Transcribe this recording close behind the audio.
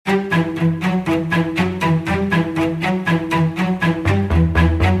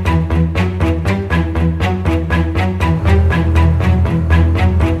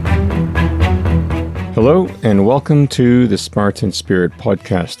Hello, and welcome to the Spartan Spirit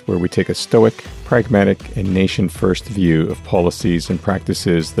podcast, where we take a stoic, pragmatic, and nation-first view of policies and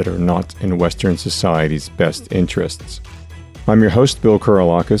practices that are not in Western society's best interests. I'm your host, Bill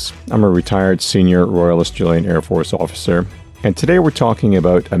Kouralakis. I'm a retired senior Royal Australian Air Force officer, and today we're talking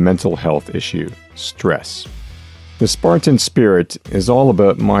about a mental health issue, stress. The Spartan Spirit is all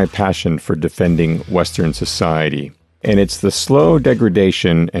about my passion for defending Western society. And it's the slow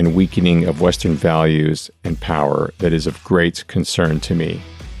degradation and weakening of Western values and power that is of great concern to me.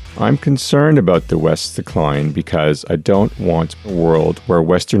 I'm concerned about the West's decline because I don't want a world where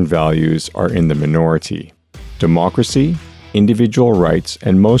Western values are in the minority. Democracy, individual rights,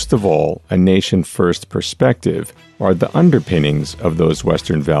 and most of all, a nation-first perspective are the underpinnings of those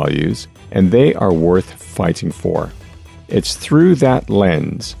Western values, and they are worth fighting for. It's through that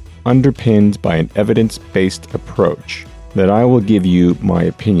lens, underpinned by an evidence-based approach, that I will give you my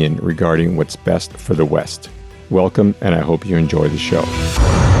opinion regarding what's best for the West. Welcome, and I hope you enjoy the show.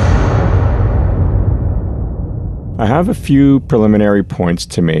 I have a few preliminary points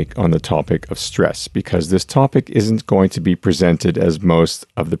to make on the topic of stress, because this topic isn't going to be presented as most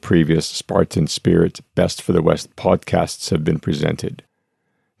of the previous Spartan Spirit Best for the West podcasts have been presented.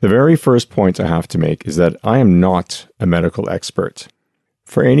 The very first point I have to make is that I am not a medical expert.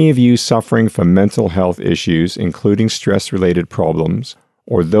 For any of you suffering from mental health issues, including stress-related problems,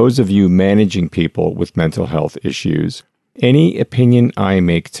 or those of you managing people with mental health issues, any opinion I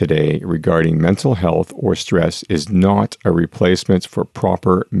make today regarding mental health or stress is not a replacement for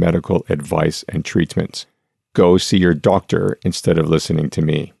proper medical advice and treatment. Go see your doctor instead of listening to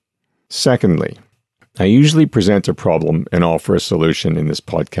me. Secondly, I usually present a problem and offer a solution in this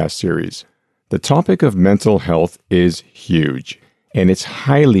podcast series. The topic of mental health is huge, and it's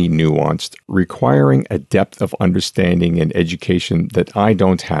highly nuanced, requiring a depth of understanding and education that I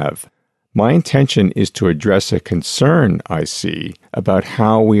don't have. My intention is to address a concern I see about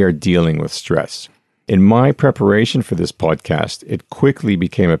how we are dealing with stress. In my preparation for this podcast, it quickly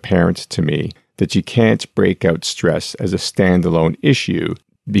became apparent to me that you can't break out stress as a standalone issue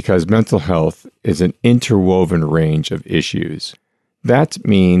because mental health is an interwoven range of issues. That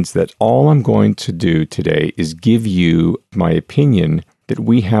means that all I'm going to do today is give you my opinion that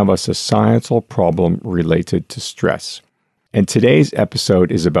we have a societal problem related to stress. And today's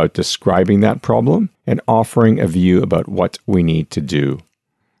episode is about describing that problem and offering a view about what we need to do.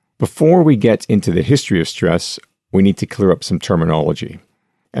 Before we get into the history of stress, we need to clear up some terminology.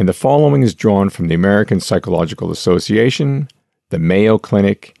 And the following is drawn from the American Psychological Association, the Mayo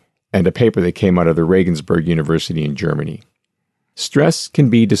Clinic, and a paper that came out of the Regensburg University in Germany. Stress can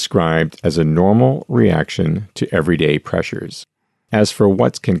be described as a normal reaction to everyday pressures. As for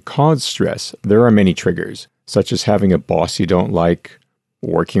what can cause stress, there are many triggers, such as having a boss you don't like,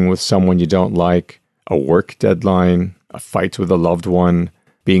 working with someone you don't like, a work deadline, a fight with a loved one,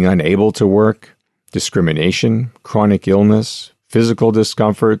 being unable to work, discrimination, chronic illness, physical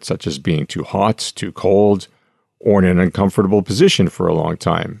discomfort, such as being too hot, too cold, or in an uncomfortable position for a long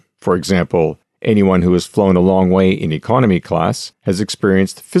time. For example, anyone who has flown a long way in economy class has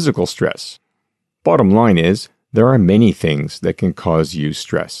experienced physical stress. Bottom line is, there are many things that can cause you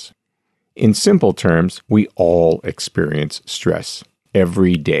stress. In simple terms, we all experience stress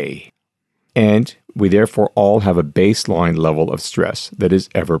every day. And we therefore all have a baseline level of stress that is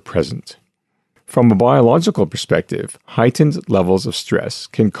ever present. From a biological perspective, heightened levels of stress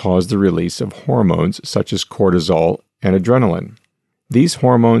can cause the release of hormones such as cortisol and adrenaline. These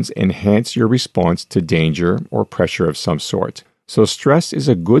hormones enhance your response to danger or pressure of some sort, so stress is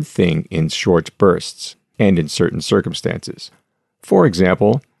a good thing in short bursts and in certain circumstances. For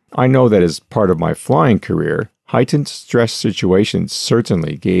example, I know that as part of my flying career, heightened stress situations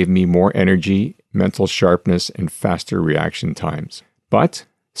certainly gave me more energy, mental sharpness, and faster reaction times. But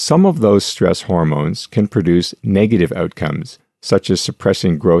some of those stress hormones can produce negative outcomes, such as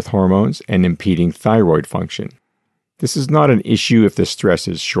suppressing growth hormones and impeding thyroid function. This is not an issue if the stress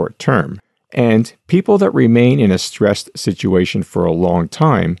is short-term, and people that remain in a stressed situation for a long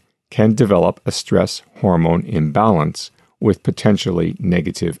time can develop a stress hormone imbalance with potentially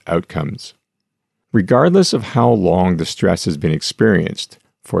negative outcomes. Regardless of how long the stress has been experienced,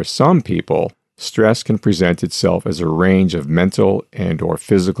 for some people, stress can present itself as a range of mental and/or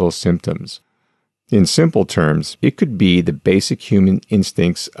physical symptoms. In simple terms, it could be the basic human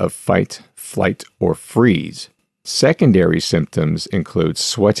instincts of fight, flight, or freeze, Secondary symptoms include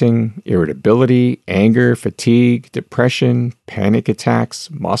sweating, irritability, anger, fatigue, depression, panic attacks,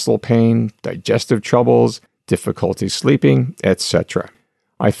 muscle pain, digestive troubles, difficulty sleeping, etc.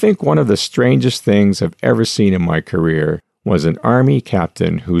 I think one of the strangest things I've ever seen in my career was an Army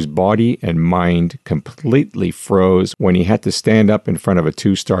captain whose body and mind completely froze when he had to stand up in front of a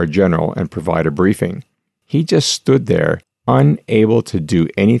 2-star general and provide a briefing. He just stood there, unable to do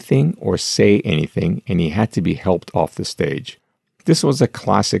anything or say anything, and he had to be helped off the stage. This was a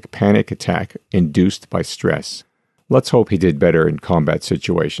classic panic attack induced by stress. Let's hope he did better in combat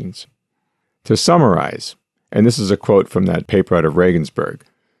situations. To summarize, and this is a quote from that paper out of Regensburg,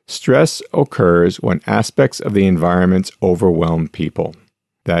 stress occurs when aspects of the environment overwhelm people.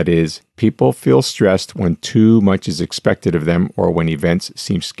 That is, people feel stressed when too much is expected of them or when events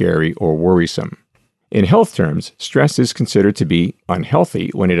seem scary or worrisome. In health terms, stress is considered to be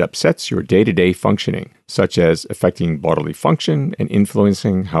unhealthy when it upsets your day-to-day functioning, such as affecting bodily function and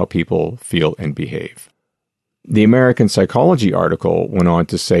influencing how people feel and behave. The American Psychology article went on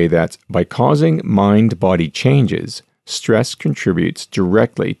to say that by causing mind-body changes, stress contributes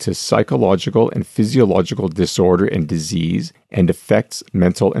directly to psychological and physiological disorder and disease and affects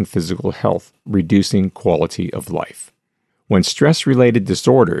mental and physical health, reducing quality of life. When stress-related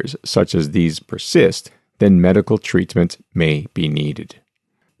disorders such as these persist, then medical treatment may be needed.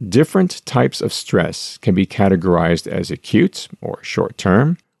 Different types of stress can be categorized as acute, or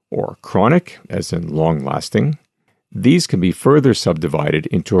short-term, or chronic, as in long-lasting. These can be further subdivided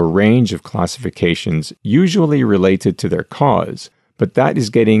into a range of classifications usually related to their cause, but that is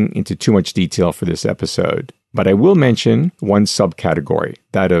getting into too much detail for this episode. But I will mention one subcategory,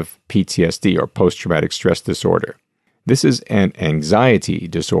 that of PTSD, or post-traumatic stress disorder. This is an anxiety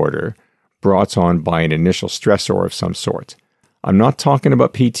disorder brought on by an initial stressor of some sort. I'm not talking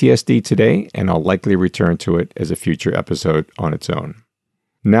about PTSD today, and I'll likely return to it as a future episode on its own.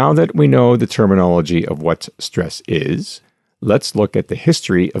 Now that we know the terminology of what stress is, let's look at the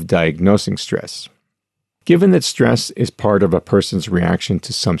history of diagnosing stress. Given that stress is part of a person's reaction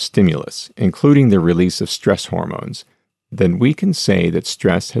to some stimulus, including the release of stress hormones, then we can say that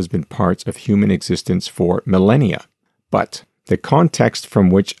stress has been part of human existence for millennia. But the context from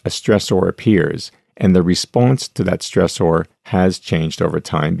which a stressor appears and the response to that stressor has changed over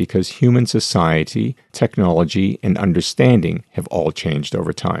time because human society, technology, and understanding have all changed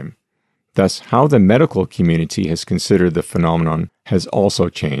over time. Thus, how the medical community has considered the phenomenon has also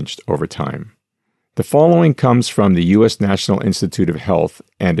changed over time. The following comes from the U.S. National Institute of Health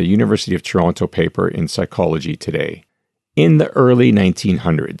and a University of Toronto paper in Psychology Today. In the early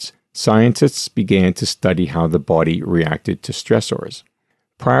 1900s, scientists began to study how the body reacted to stressors.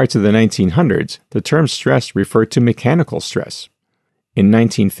 Prior to the 1900s, the term stress referred to mechanical stress. In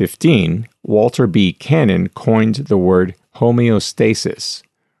 1915, Walter B. Cannon coined the word homeostasis,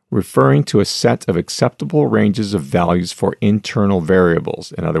 referring to a set of acceptable ranges of values for internal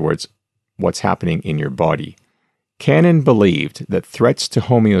variables, in other words, what's happening in your body. Cannon believed that threats to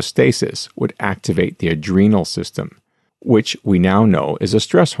homeostasis would activate the adrenal system, which we now know is a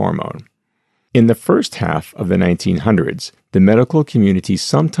stress hormone. In the first half of the 1900s, the medical community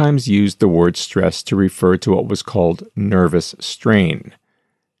sometimes used the word stress to refer to what was called nervous strain.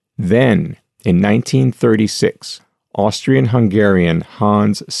 Then, in 1936, Austrian-Hungarian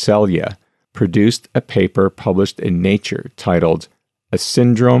Hans Selye produced a paper published in Nature titled A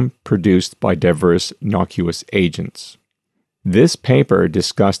Syndrome Produced by Diverse Noxious Agents. This paper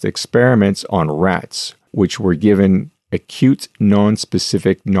discussed experiments on rats, which were given acute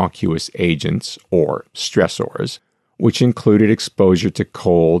non-specific noxious agents, or stressors, which included exposure to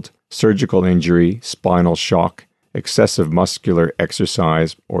cold, surgical injury, spinal shock, excessive muscular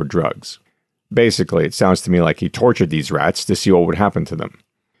exercise, or drugs. Basically, it sounds to me like he tortured these rats to see what would happen to them.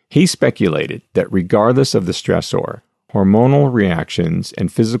 He speculated that regardless of the stressor, hormonal reactions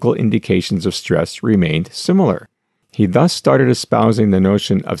and physical indications of stress remained similar. He thus started espousing the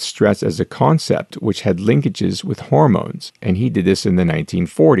notion of stress as a concept which had linkages with hormones, and he did this in the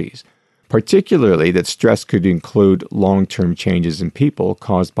 1940s, particularly that stress could include long-term changes in people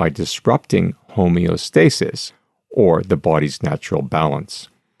caused by disrupting homeostasis, or the body's natural balance.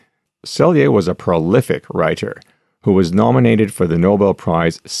 Selye was a prolific writer who was nominated for the Nobel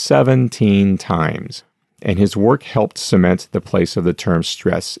Prize 17 times, and his work helped cement the place of the term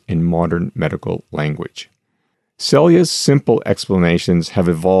stress in modern medical language. Selye's simple explanations have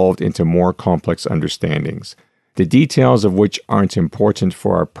evolved into more complex understandings, the details of which aren't important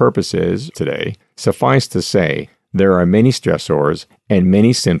for our purposes today. Suffice to say, there are many stressors and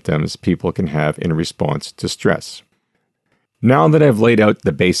many symptoms people can have in response to stress. Now that I've laid out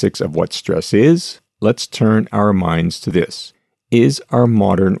the basics of what stress is, let's turn our minds to this. Is our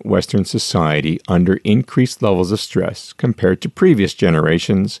modern Western society under increased levels of stress compared to previous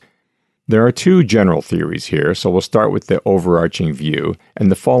generations? There are two general theories here, so we'll start with the overarching view,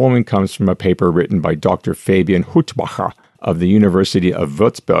 and the following comes from a paper written by Dr. Fabian Hutmacher of the University of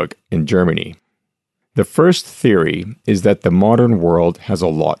Würzburg in Germany. The first theory is that the modern world has a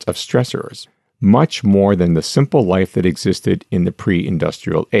lot of stressors, much more than the simple life that existed in the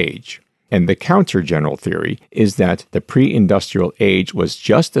pre-industrial age. And the counter-general theory is that the pre-industrial age was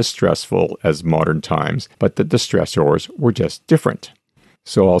just as stressful as modern times, but that the stressors were just different.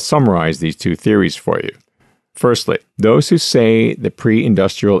 So I'll summarize these two theories for you. Firstly, those who say the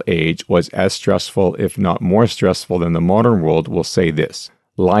pre-industrial age was as stressful, if not more stressful than the modern world, will say this.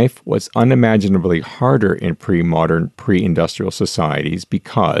 Life was unimaginably harder in pre-modern, pre-industrial societies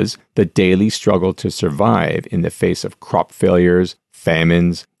because the daily struggle to survive in the face of crop failures,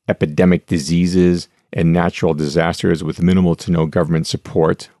 famines, epidemic diseases, and natural disasters with minimal to no government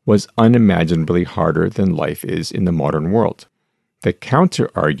support was unimaginably harder than life is in the modern world. The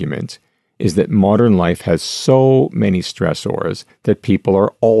counter-argument is that modern life has so many stressors that people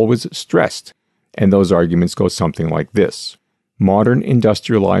are always stressed, and those arguments go something like this. Modern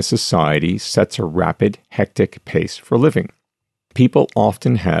industrialized society sets a rapid, hectic pace for living. People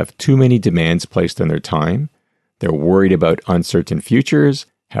often have too many demands placed on their time, they're worried about uncertain futures,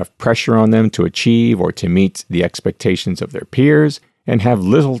 have pressure on them to achieve or to meet the expectations of their peers, and have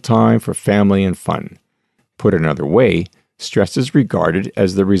little time for family and fun. Put another way, stress is regarded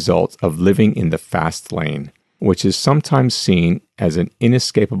as the result of living in the fast lane, which is sometimes seen as an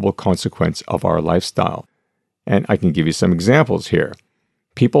inescapable consequence of our lifestyle. And I can give you some examples here.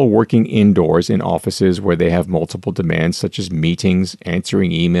 People working indoors in offices where they have multiple demands such as meetings,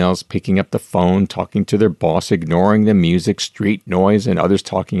 answering emails, picking up the phone, talking to their boss, ignoring the music, street noise, and others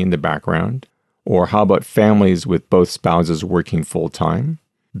talking in the background. Or how about families with both spouses working full-time?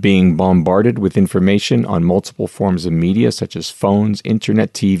 Being bombarded with information on multiple forms of media such as phones,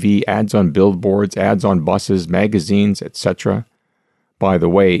 internet, TV, ads on billboards, ads on buses, magazines, etc. By the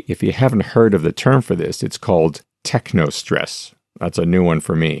way, if you haven't heard of the term for this, it's called techno-stress. That's a new one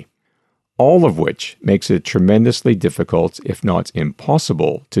for me. All of which makes it tremendously difficult, if not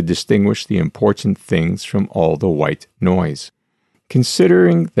impossible, to distinguish the important things from all the white noise.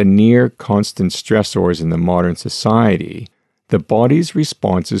 Considering the near constant stressors in the modern society, the body's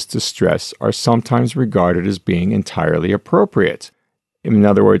responses to stress are sometimes regarded as being entirely appropriate. In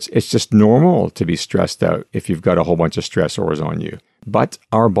other words, it's just normal to be stressed out if you've got a whole bunch of stressors on you. But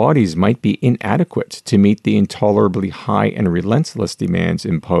our bodies might be inadequate to meet the intolerably high and relentless demands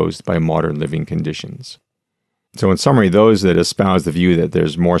imposed by modern living conditions. So in summary, those that espouse the view that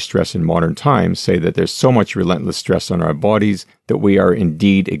there's more stress in modern times say that there's so much relentless stress on our bodies that we are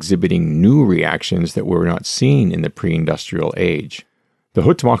indeed exhibiting new reactions that were not seen in the pre-industrial age. The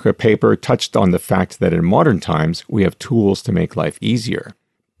Hutmacher paper touched on the fact that in modern times we have tools to make life easier.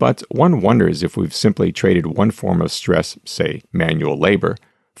 But one wonders if we've simply traded one form of stress, say manual labor,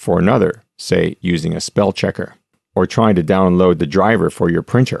 for another, say using a spell checker, or trying to download the driver for your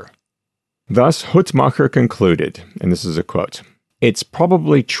printer. Thus, Hutmacher concluded, and this is a quote, "It's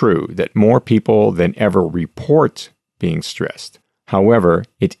probably true that more people than ever report being stressed. However,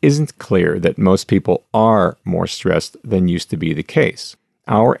 it isn't clear that most people are more stressed than used to be the case.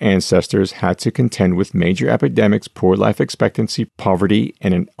 Our ancestors had to contend with major epidemics, poor life expectancy, poverty,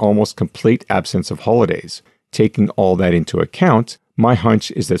 and an almost complete absence of holidays. Taking all that into account, my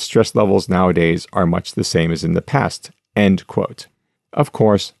hunch is that stress levels nowadays are much the same as in the past." End quote. Of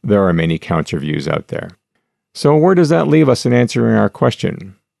course, there are many counter-views out there. So where does that leave us in answering our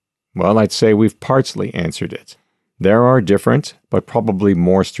question? Well, I'd say we've partially answered it. There are different, but probably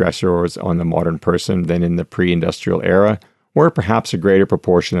more stressors on the modern person than in the pre-industrial era, where perhaps a greater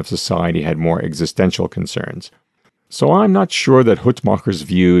proportion of society had more existential concerns. So I'm not sure that Hutmacher's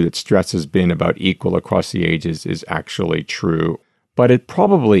view that stress has been about equal across the ages is actually true, but it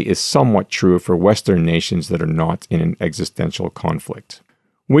probably is somewhat true for Western nations that are not in an existential conflict.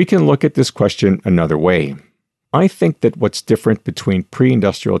 We can look at this question another way. I think that what's different between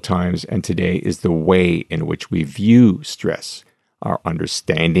pre-industrial times and today is the way in which we view stress, our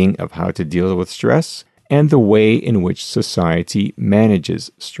understanding of how to deal with stress, and the way in which society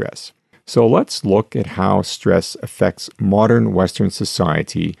manages stress. So let's look at how stress affects modern Western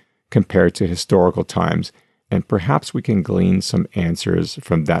society compared to historical times, and perhaps we can glean some answers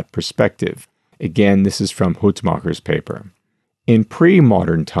from that perspective. Again, this is from Hutmacher's paper. In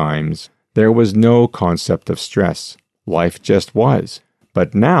pre-modern times, there was no concept of stress. Life just was.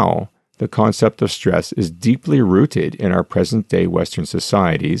 But now, the concept of stress is deeply rooted in our present-day Western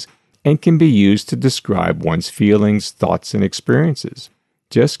societies, and can be used to describe one's feelings, thoughts, and experiences.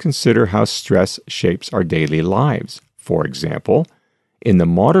 Just consider how stress shapes our daily lives. For example, in the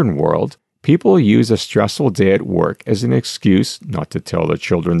modern world, people use a stressful day at work as an excuse not to tell their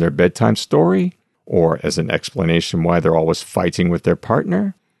children their bedtime story, or as an explanation why they're always fighting with their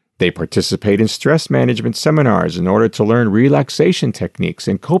partner. They participate in stress management seminars in order to learn relaxation techniques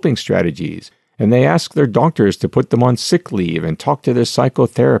and coping strategies, and they ask their doctors to put them on sick leave and talk to their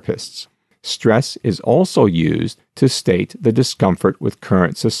psychotherapists. Stress is also used to state the discomfort with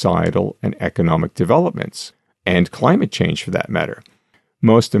current societal and economic developments, and climate change for that matter.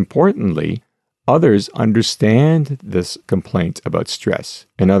 Most importantly, others understand this complaint about stress.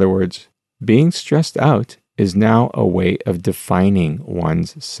 In other words, being stressed out is now a way of defining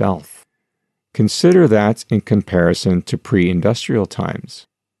one's self. Consider that in comparison to pre-industrial times.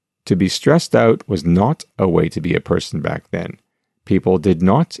 To be stressed out was not a way to be a person back then. People did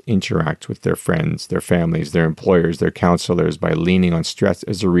not interact with their friends, their families, their employers, their counselors by leaning on stress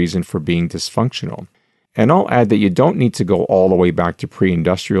as a reason for being dysfunctional. And I'll add that you don't need to go all the way back to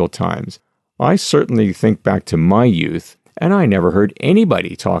pre-industrial times. I certainly think back to my youth, and I never heard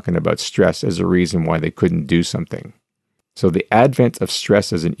anybody talking about stress as a reason why they couldn't do something. So the advent of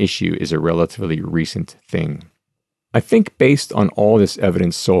stress as an issue is a relatively recent thing. I think based on all this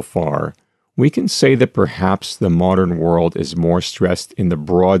evidence so far, we can say that perhaps the modern world is more stressed in the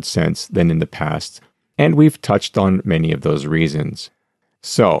broad sense than in the past, and we've touched on many of those reasons.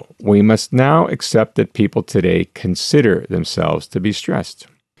 So, we must now accept that people today consider themselves to be stressed.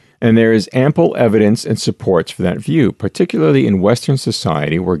 And there is ample evidence and support for that view, particularly in Western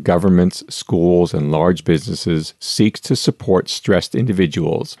society where governments, schools, and large businesses seek to support stressed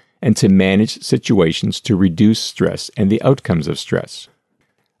individuals and to manage situations to reduce stress and the outcomes of stress.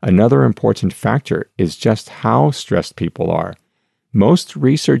 Another important factor is just how stressed people are. Most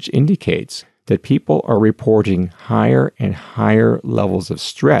research indicates that people are reporting higher and higher levels of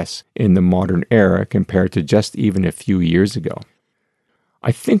stress in the modern era compared to just even a few years ago.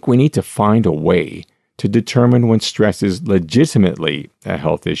 I think we need to find a way to determine when stress is legitimately a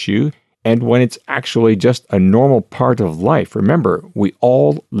health issue and when it's actually just a normal part of life. Remember, we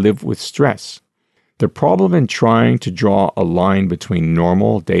all live with stress. The problem in trying to draw a line between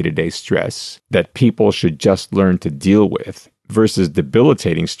normal day-to-day stress that people should just learn to deal with versus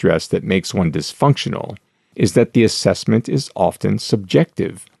debilitating stress that makes one dysfunctional is that the assessment is often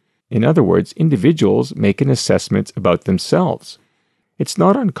subjective. In other words, individuals make an assessment about themselves. It's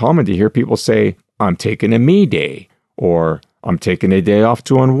not uncommon to hear people say, "I'm taking a me day," or "I'm taking a day off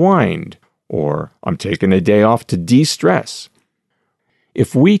to unwind," or "I'm taking a day off to de-stress."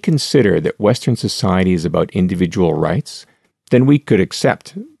 If we consider that Western society is about individual rights, then we could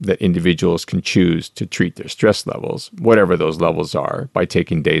accept that individuals can choose to treat their stress levels, whatever those levels are, by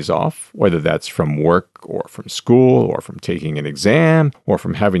taking days off, whether that's from work or from school or from taking an exam or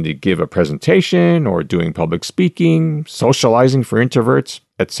from having to give a presentation or doing public speaking, socializing for introverts,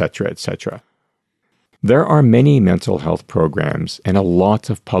 etc., etc. There are many mental health programs and a lot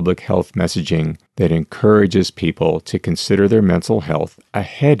of public health messaging that encourages people to consider their mental health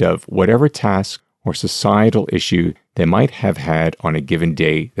ahead of whatever task or societal issue they might have had on a given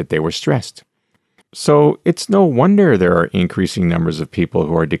day that they were stressed. So it's no wonder there are increasing numbers of people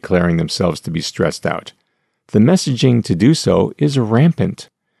who are declaring themselves to be stressed out. The messaging to do so is rampant.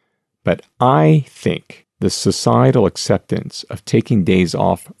 But I think the societal acceptance of taking days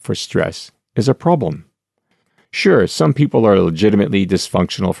off for stress is a problem. Sure, some people are legitimately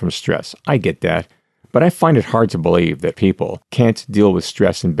dysfunctional from stress. I get that. But I find it hard to believe that people can't deal with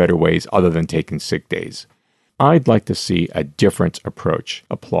stress in better ways other than taking sick days. I'd like to see a different approach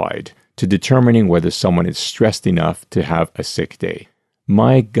applied to determining whether someone is stressed enough to have a sick day.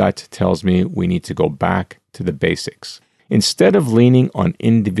 My gut tells me we need to go back to the basics. Instead of leaning on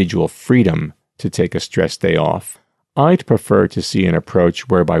individual freedom to take a stress day off, I'd prefer to see an approach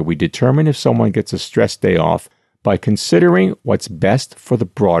whereby we determine if someone gets a stress day off by considering what's best for the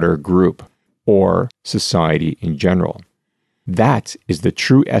broader group or society in general. That is the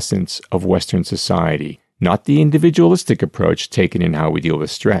true essence of Western society, not the individualistic approach taken in how we deal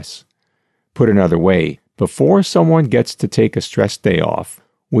with stress. Put another way, before someone gets to take a stress day off,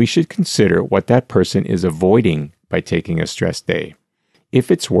 we should consider what that person is avoiding by taking a stress day.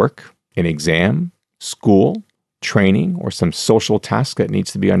 If it's work, an exam, school, training, or some social task that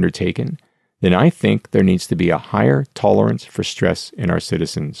needs to be undertaken, then I think there needs to be a higher tolerance for stress in our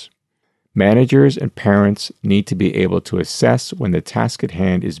citizens. Managers and parents need to be able to assess when the task at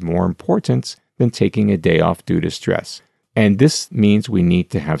hand is more important than taking a day off due to stress. And this means we need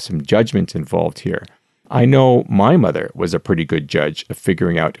to have some judgment involved here. I know my mother was a pretty good judge of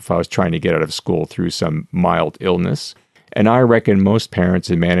figuring out if I was trying to get out of school through some mild illness, and I reckon most parents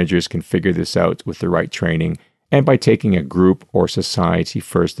and managers can figure this out with the right training and by taking a group or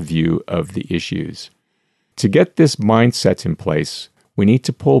society-first view of the issues. To get this mindset in place, we need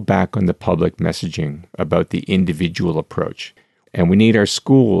to pull back on the public messaging about the individual approach. And we need our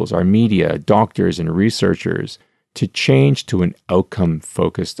schools, our media, doctors, and researchers to change to an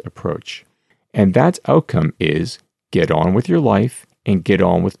outcome-focused approach. And that outcome is get on with your life and get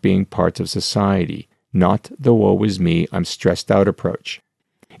on with being part of society, not the woe is me, I'm stressed out approach.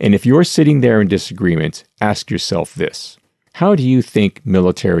 And if you're sitting there in disagreement, ask yourself this. How do you think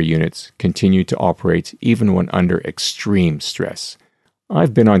military units continue to operate even when under extreme stress?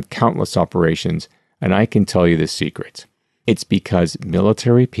 I've been on countless operations, and I can tell you the secret. It's because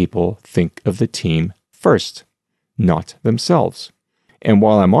military people think of the team first, not themselves. And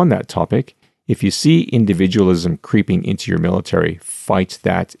while I'm on that topic, if you see individualism creeping into your military, fight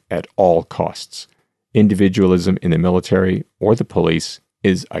that at all costs. Individualism in the military or the police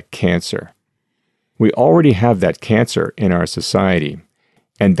is a cancer. We already have that cancer in our society,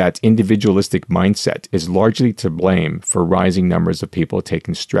 and that individualistic mindset is largely to blame for rising numbers of people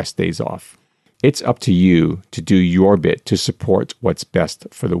taking stress days off. It's up to you to do your bit to support what's best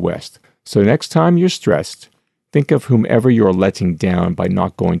for the West. So next time you're stressed, think of whomever you're letting down by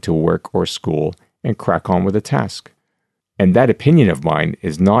not going to work or school and crack on with the task. And that opinion of mine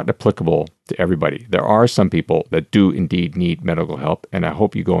is not applicable to everybody. There are some people that do indeed need medical help, and I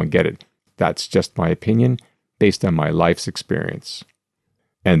hope you go and get it. That's just my opinion based on my life's experience.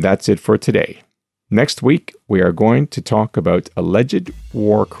 And that's it for today. Next week, we are going to talk about alleged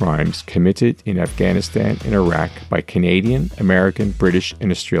war crimes committed in Afghanistan and Iraq by Canadian, American, British,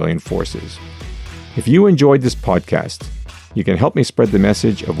 and Australian forces. If you enjoyed this podcast, you can help me spread the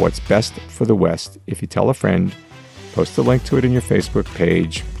message of what's best for the West if you tell a friend, post a link to it in your Facebook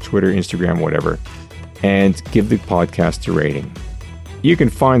page, Twitter, Instagram, whatever, and give the podcast a rating. You can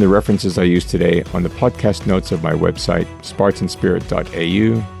find the references I used today on the podcast notes of my website,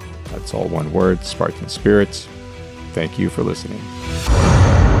 spartanspirit.au. That's all one word, Spartan Spirit. Thank you for listening.